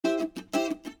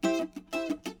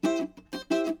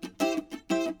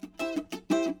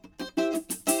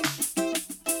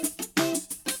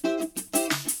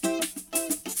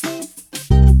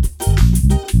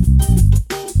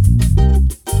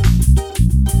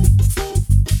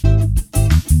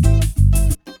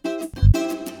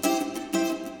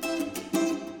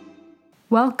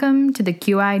Welcome to the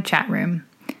QI Chat Room.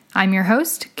 I'm your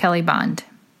host, Kelly Bond.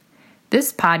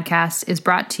 This podcast is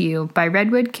brought to you by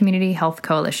Redwood Community Health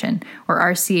Coalition, or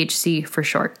RCHC for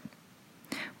short.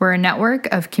 We're a network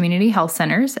of community health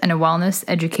centers and a wellness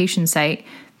education site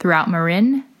throughout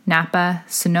Marin, Napa,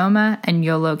 Sonoma, and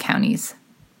Yolo counties.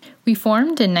 We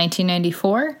formed in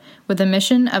 1994 with a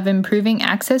mission of improving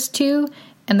access to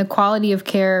and the quality of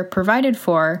care provided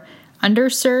for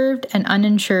underserved and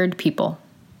uninsured people.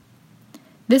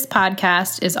 This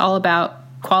podcast is all about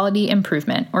quality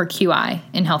improvement, or QI,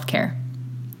 in healthcare.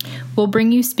 We'll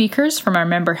bring you speakers from our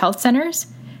member health centers,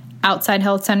 outside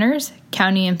health centers,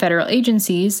 county and federal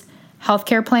agencies,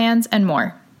 healthcare plans, and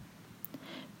more.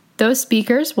 Those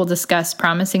speakers will discuss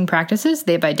promising practices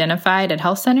they've identified at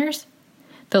health centers,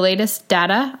 the latest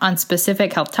data on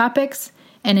specific health topics,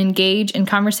 and engage in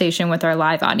conversation with our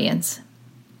live audience.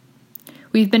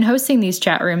 We've been hosting these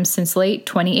chat rooms since late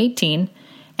 2018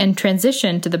 and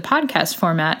transitioned to the podcast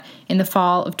format in the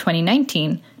fall of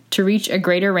 2019 to reach a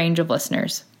greater range of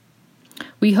listeners.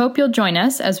 We hope you'll join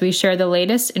us as we share the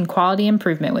latest in quality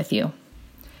improvement with you.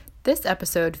 This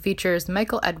episode features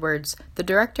Michael Edwards, the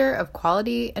Director of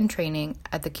Quality and Training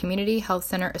at the Community Health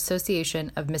Center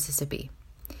Association of Mississippi.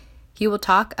 He will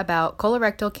talk about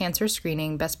colorectal cancer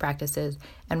screening best practices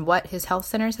and what his health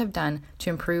centers have done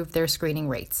to improve their screening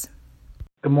rates.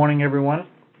 Good morning, everyone.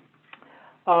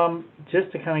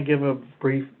 Just to kind of give a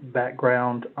brief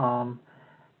background,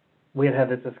 we had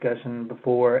this discussion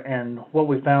before, and what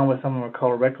we found with some of our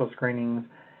colorectal screenings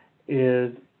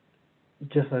is,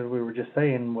 just as we were just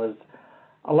saying, was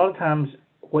a lot of times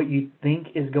what you think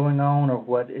is going on, or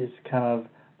what is kind of,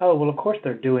 oh, well, of course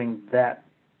they're doing that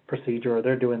procedure, or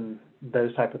they're doing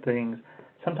those type of things.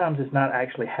 Sometimes it's not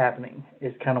actually happening.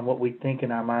 It's kind of what we think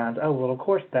in our minds, oh, well, of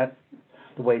course that's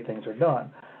the way things are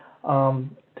done.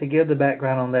 To give the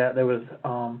background on that, there was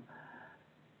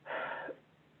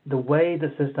the way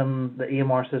the system, the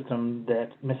EMR system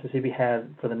that Mississippi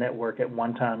had for the network at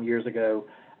one time years ago,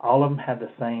 all of them had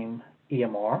the same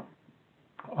EMR.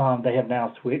 They have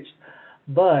now switched.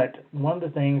 But one of the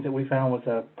things that we found was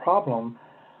a problem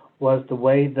was the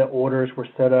way the orders were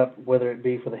set up, whether it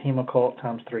be for the Hemocult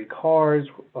times 3 cards,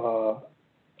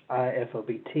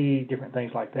 IFOBT, different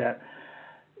things like that.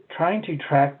 Trying to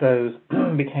track those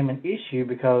became an issue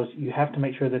because you have to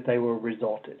make sure that they were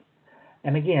resulted.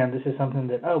 And again, this is something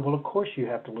that, oh, well, of course you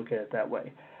have to look at it that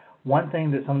way. One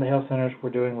thing that some of the health centers were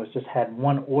doing was just had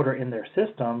one order in their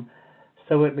system,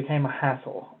 so it became a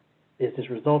hassle. Is this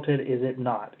resulted? Is it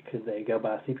not? Because they go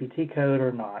by a CPT code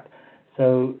or not.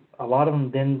 So a lot of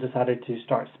them then decided to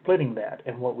start splitting that.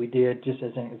 And what we did, just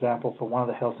as an example, for one of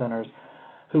the health centers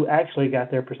who actually got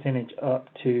their percentage up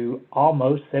to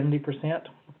almost 70%,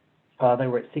 they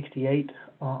were at 68,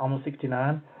 almost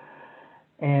 69.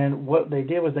 And what they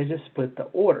did was they just split the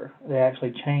order. They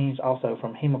actually changed also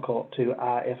from Hemocult to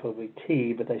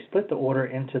IFOBT, but they split the order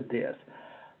into this.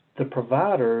 The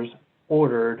providers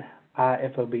ordered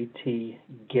IFOBT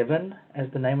given as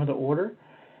the name of the order,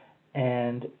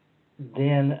 and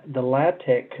then the lab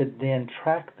tech could then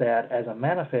track that as a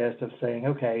manifest of saying,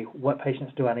 okay, what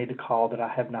patients do I need to call that I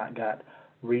have not got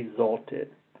resulted?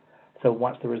 So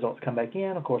once the results come back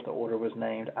in, of course, the order was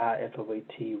named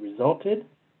IFOBT resulted.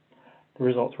 The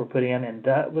results were put in, and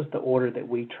that was the order that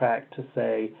we tracked to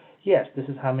say, yes, this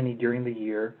is how many during the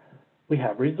year we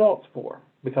have results for,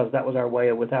 because that was our way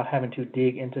of, without having to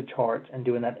dig into charts and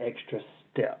doing that extra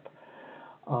step.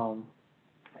 And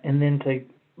then to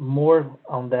more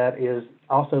on that is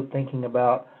also thinking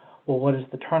about, well, what is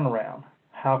the turnaround?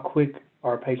 How quick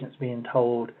are patients being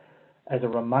told, as a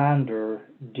reminder,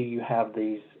 do you have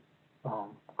these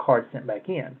cards sent back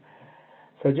in?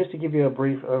 So just to give you a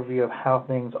brief overview of how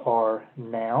things are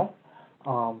now,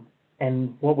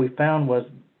 and what we found was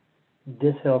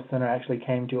this health center actually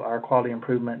came to our quality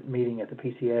improvement meeting at the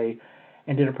PCA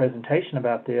and did a presentation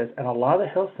about this, and a lot of the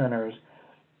health centers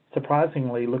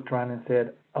surprisingly looked around and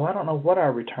said, oh, I don't know what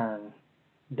our return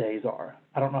days are.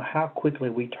 I don't know how quickly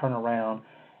we turn around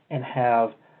and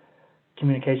have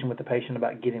communication with the patient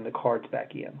about getting the cards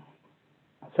back in.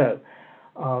 So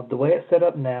the way it's set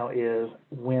up now is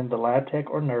when the lab tech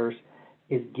or nurse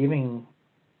is giving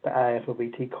the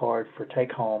IFOBT card for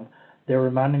take home, they're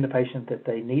reminding the patient that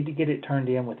they need to get it turned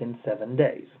in within 7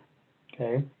 days.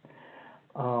 Okay.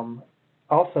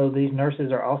 Also, these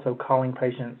nurses are also calling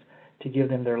patients to give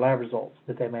them their lab results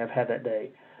that they may have had that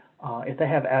day. If they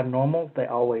have abnormal, they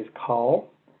always call,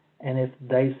 and if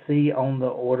they see on the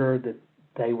order that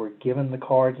they were given the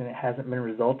cards and it hasn't been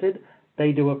resulted,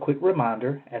 they do a quick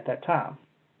reminder at that time,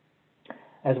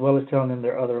 as well as telling them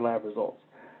their other lab results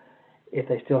if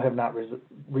they still have not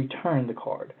returned the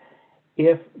card.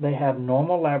 If they have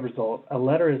normal lab results, a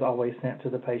letter is always sent to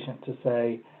the patient to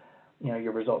say,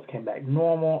 your results came back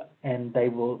normal, and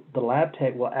the lab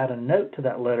tech will add a note to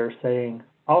that letter saying,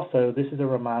 also, this is a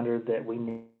reminder that we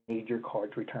need your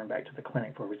cards returned back to the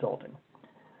clinic for resulting.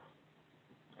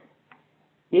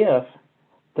 If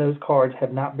those cards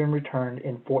have not been returned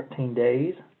in 14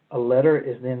 days, a letter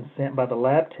is then sent by the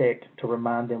lab tech to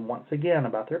remind them once again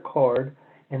about their card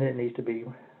and that it needs to be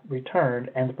returned.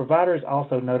 And the provider is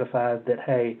also notified that,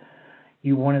 hey,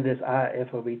 you wanted this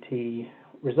IFOBT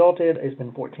resulted. It's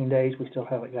been 14 days. We still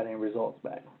haven't got any results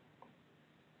back.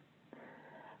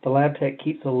 The lab tech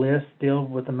keeps a list still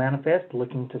with the manifest,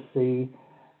 looking to see,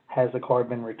 has the card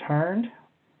been returned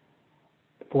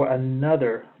for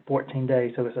another 14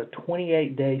 days. So it's a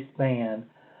 28-day span.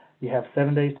 You have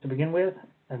 7 days to begin with,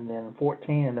 and then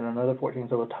 14, and then another 14.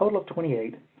 So a total of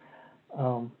 28.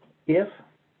 If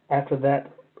after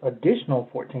that additional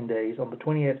 14 days, on the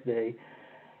 28th day,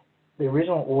 the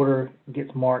original order gets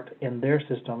marked in their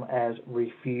system as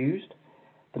refused,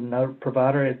 the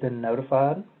provider is then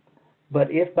notified. But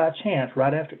if by chance,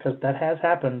 right after, because that has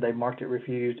happened, they marked it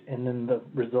refused, and then the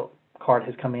result card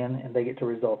has come in and they get to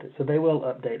result it. So they will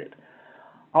update it.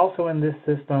 Also in this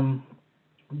system,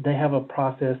 they have a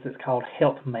process that's called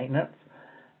health maintenance,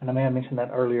 and I may have mentioned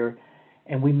that earlier,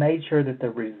 and we made sure that the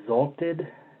resulted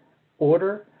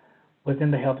order was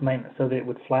in the health maintenance so that it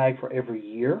would flag for every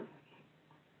year.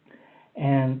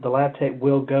 And the lab tech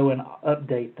will go and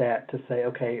update that to say,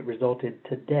 okay, it resulted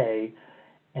today,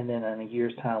 and then in a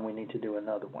year's time we need to do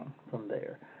another one from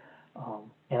there.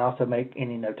 And also make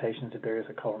any notations if there is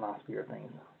a colonoscopy or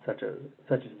things such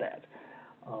as that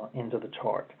into the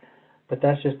chart. But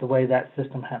that's just the way that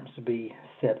system happens to be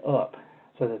set up,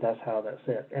 so that's how that's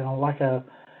set. And like I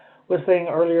was saying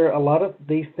earlier, a lot of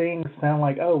these things sound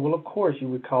like, oh, well, of course you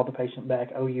would call the patient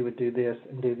back, oh, you would do this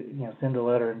and send a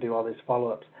letter and do all these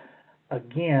follow-ups.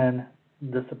 Again,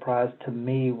 the surprise to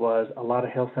me was a lot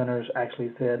of health centers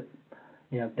actually said,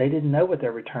 they didn't know what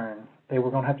their return. They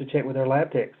were going to have to check with their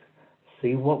lab techs,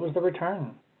 see what was the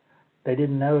return. They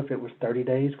didn't know if it was 30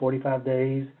 days, 45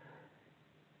 days,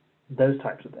 those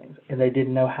types of things. And they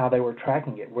didn't know how they were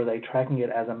tracking it. Were they tracking it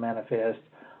as a manifest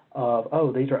of,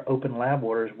 oh, these are open lab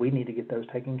orders, we need to get those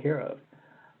taken care of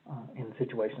in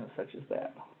situations such as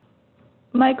that.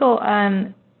 Michael,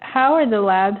 how are the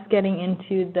labs getting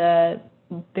into the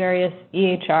various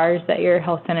EHRs that your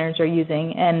health centers are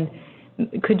using? And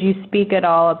could you speak at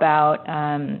all about,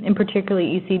 in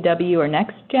particularly ECW or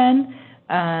NextGen?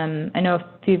 I know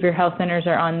a few of your health centers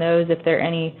are on those. If there are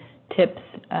any tips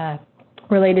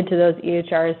related to those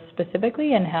EHRs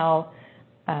specifically, and how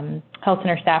health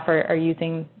center staff are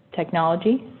using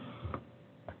technology?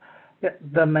 Yeah,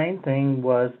 the main thing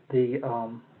was the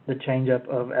change up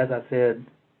of, as I said,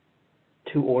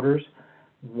 2 orders,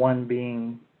 one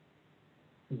being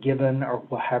given, or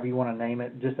however you want to name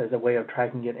it, just as a way of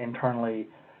tracking it internally.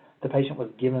 The patient was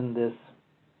given this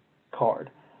card,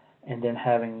 and then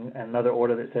having another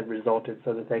order that said resulted,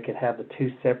 so that they could have the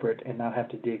 2 separate and not have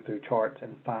to dig through charts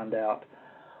and find out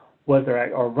was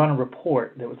there, or run a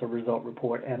report that was a result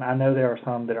report. And I know there are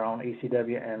some that are on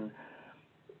ECW, and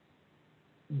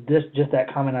just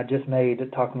that comment I just made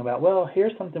talking about, well,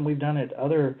 here's something we've done at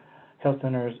other health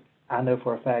centers. I know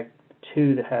for a fact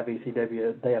 2 that have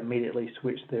ECW, they immediately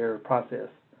switched their process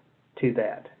to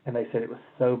that, and they said it was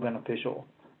so beneficial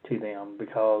to them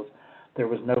because there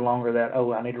was no longer that,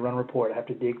 oh, I need to run a report, I have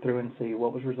to dig through and see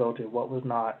what was resulted, what was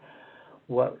not,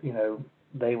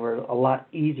 they were a lot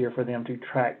easier for them to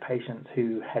track patients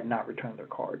who had not returned their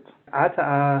cards.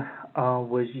 Eye-to-Eye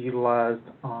was utilized,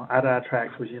 Eye-to-Eye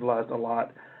Tracks was utilized a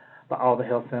lot by all the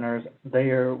health centers.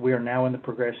 We are now in the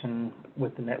progression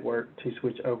with the network to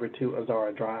switch over to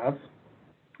Azara drives.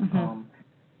 Mm-hmm.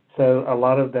 So a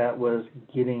lot of that was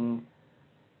getting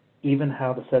even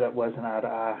how the setup was in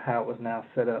Eye-to-Eye, how it was now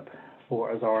set up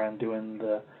for Azara, and doing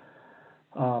the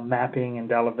mapping and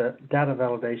data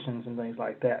validations and things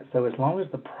like that. So as long as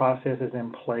the process is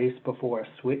in place before a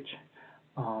switch,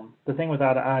 the thing with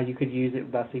Eye-to-Eye, you could use it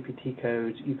by CPT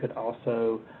codes. You could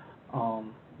also,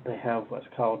 they have what's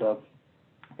called a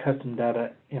custom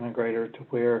data integrator, to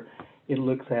where it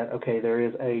looks at, okay, there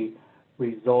is a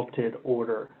resulted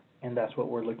order, and that's what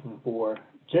we're looking for,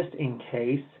 just in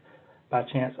case by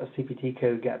chance a CPT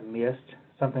code got missed,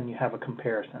 something you have a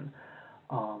comparison.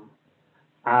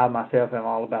 I myself am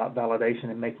all about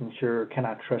validation and making sure, can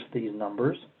I trust these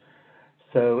numbers?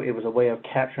 So it was a way of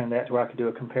capturing that to where I could do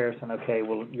a comparison. Okay,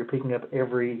 well, you're picking up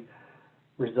every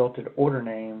resulted order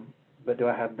name, but do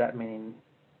I have that many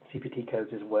CPT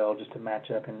codes as well, just to match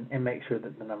up and make sure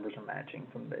that the numbers are matching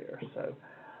from there? So,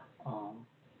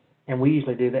 and we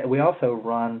usually do that. We also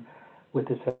run with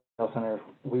this health center,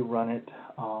 we run it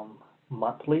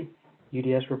monthly,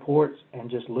 UDS reports, and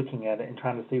just looking at it and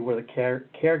trying to see where the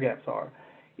care gaps are.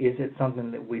 Is it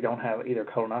something that we don't have either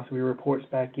colonoscopy reports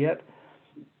back yet,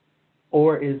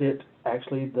 or is it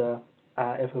actually the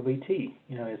IFOBT?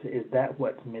 Is that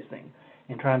what's missing?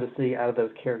 And trying to see out of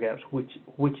those care gaps,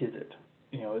 which is it,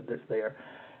 that's there.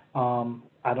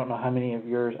 I don't know how many of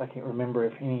yours, I can't remember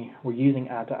if any were using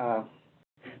eye to eye.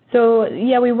 So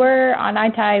yeah, we were on eye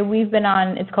to eye. We've been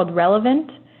on, it's called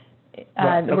Relevant.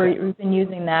 Right, okay. We've been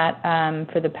using that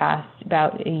for the past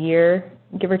about a year,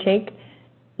 give or take.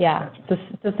 Yeah,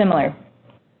 Gotcha. so similar.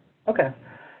 Okay.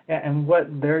 Yeah, and what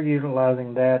they're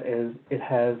utilizing that is it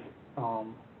has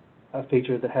a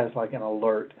feature that has like an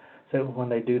alert. So when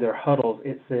they do their huddles,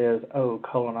 it says, oh,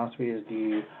 colonoscopy is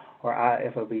due or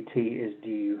IFOBT is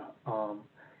due.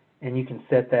 And you can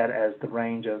set that as the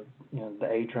range of,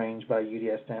 the age range by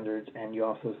UDS standards, and you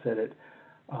also set it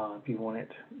if you want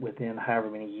it within however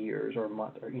many years or a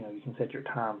month, or you can set your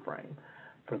time frame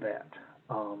for that.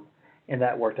 And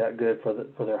that worked out good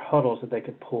for their huddles that they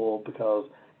could pull, because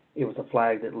it was a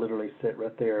flag that literally sit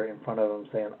right there in front of them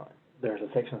saying there's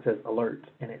a section that says alerts,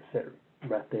 and it set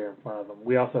right there in front of them.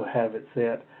 We also have it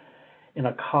set in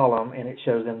a column, and it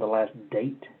shows them the last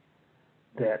date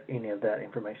that any of that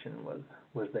information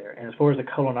was there. And as far as the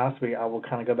colonoscopy, I will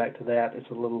kind of go back to that. It's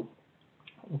a little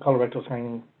colorectal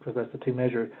screening, because that's the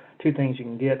two things you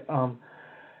can get.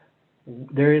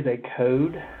 There is a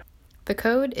code. The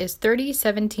code is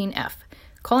 3017F,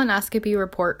 colonoscopy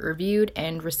report reviewed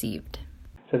and received.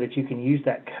 So that you can use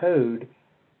that code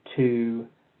to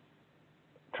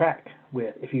track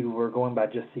with if you were going by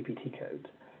just CPT codes.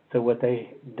 So what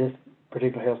this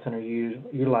particular health center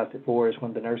utilized it for is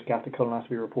when the nurse got the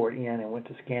colonoscopy report in and went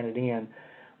to scan it in,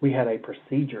 we had a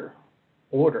procedure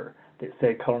order that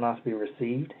said colonoscopy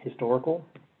received, historical,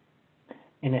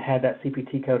 and it had that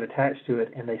CPT code attached to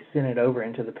it, and they sent it over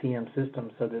into the PM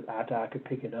system so that I could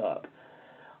pick it up.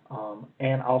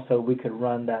 And also we could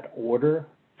run that order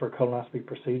for colonoscopy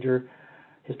procedure,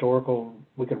 historical,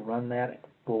 we could run that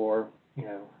for,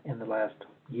 in the last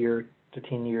year to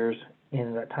 10 years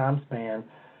in that time span,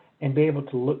 and be able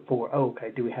to look for,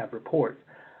 do we have reports?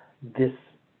 This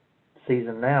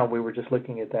season now, we were just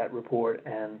looking at that report,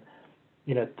 and,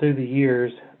 through the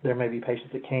years, there may be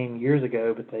patients that came years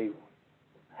ago, but they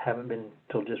haven't been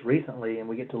till just recently, and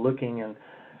we get to looking, and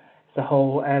it's the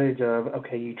whole adage of,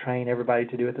 you train everybody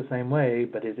to do it the same way,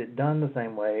 but is it done the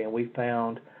same way? And we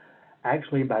found,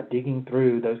 actually, by digging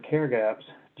through those care gaps,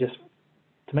 just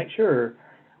to make sure,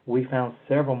 we found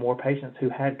several more patients who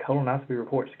had colonoscopy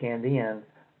reports scanned in,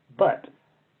 but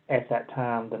at that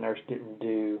time, the nurse didn't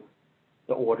do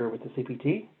the order with the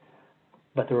CPT,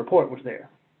 but the report was there.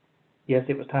 Yes,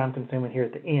 it was time-consuming here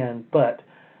at the end, but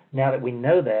now that we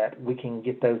know that, we can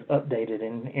get those updated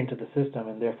into the system,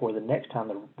 and therefore the next time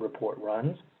the report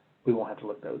runs, we won't have to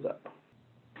look those up.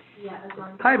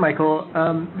 Hi, Michael.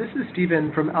 This is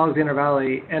Stephen from Alexander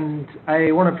Valley, and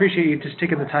I want to appreciate you just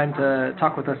taking the time to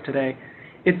talk with us today.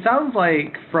 It sounds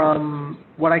like, from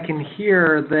what I can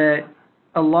hear, that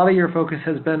a lot of your focus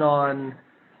has been on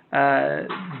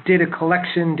data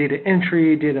collection, data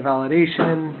entry, data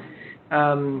validation,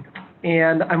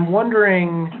 and I'm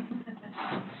wondering,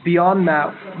 beyond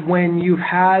that, when you've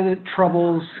had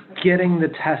troubles getting the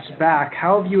test back,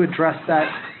 how have you addressed that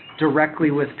directly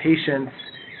with patients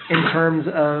in terms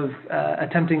of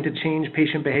attempting to change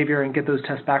patient behavior and get those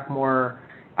tests back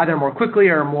either more quickly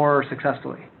or more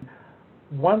successfully?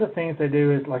 One of the things they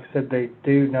do is, like I said, they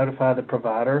do notify the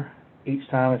provider each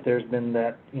time if there's been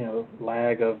that,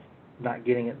 lag of not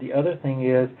getting it. The other thing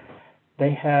is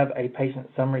they have a patient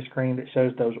summary screen that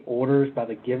shows those orders by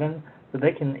the given, so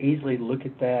they can easily look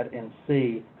at that and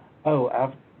see,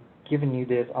 I've given you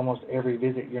this almost every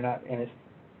visit, you're not, and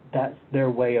that's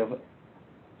their way of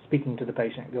speaking to the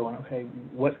patient, going, okay,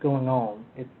 what's going on?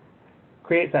 It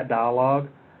creates that dialogue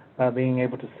by being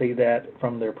able to see that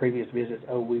from their previous visits.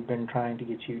 We've been trying to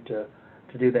get you to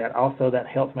do that. Also, that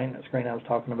health maintenance screen I was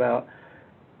talking about,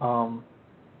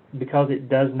 because it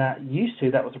does not used to,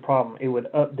 that was a problem. It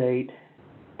would update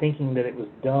thinking that it was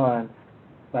done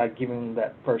by giving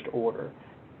that first order,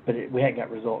 but we hadn't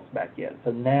got results back yet.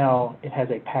 So now it has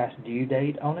a past due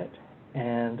date on it,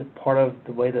 and part of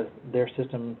the way that their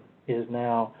system is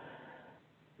now,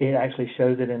 it actually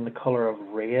shows it in the color of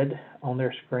red on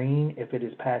their screen if it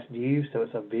is past due, so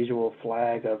it's a visual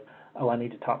flag of, I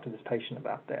need to talk to this patient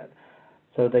about that.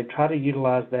 So they try to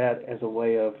utilize that as a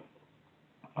way of,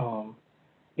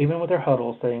 even with their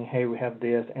huddle, saying, hey, we have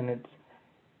this, and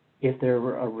if they're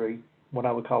what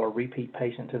I would call a repeat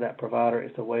patient to that provider,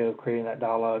 it's a way of creating that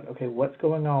dialogue. Okay, what's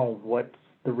going on? What's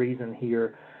the reason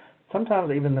here?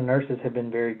 sometimes even the nurses have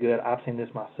been very good. I've seen this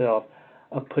myself,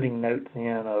 of putting notes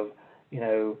in of,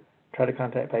 try to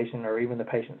contact patient, or even the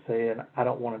patient saying, I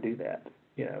don't want to do that,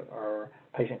 or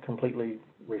patient completely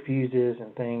refuses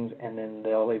and things, and then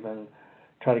they'll even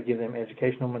try to give them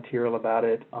educational material about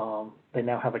it. They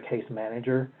now have a case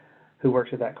manager who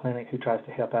works at that clinic who tries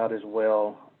to help out as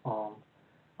well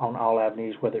on all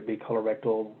avenues, whether it be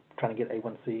colorectal, trying to get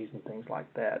A1Cs and things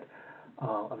like that.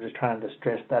 I'm just trying to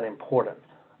stress that importance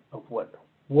of what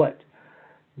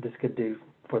this could do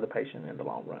for the patient in the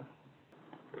long run.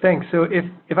 Thanks. So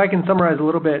if I can summarize a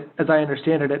little bit, as I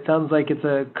understand it, it sounds like it's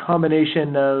a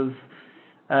combination of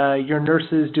your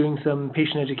nurses doing some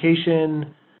patient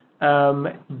education,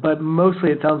 but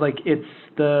mostly it sounds like it's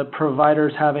the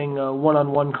providers having a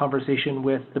one-on-one conversation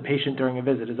with the patient during a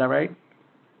visit. Is that right?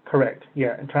 Correct.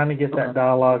 Yeah, and trying to get that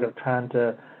dialogue of trying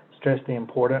to stress the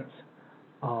importance,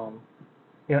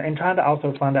 and trying to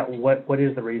also find out what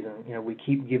is the reason. We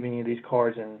keep giving you these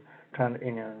cards and trying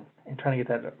to get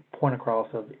that point across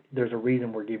of there's a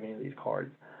reason we're giving you these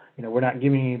cards. We're not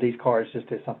giving you these cards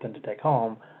just as something to take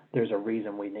home. There's a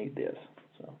reason we need this.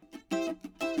 So.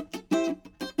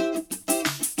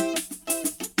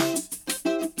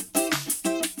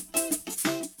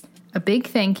 A big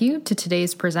thank you to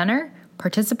today's presenter,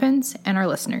 participants, and our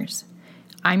listeners.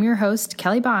 I'm your host,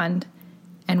 Kelly Bond,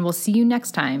 and we'll see you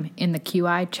next time in the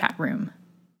QI chat room.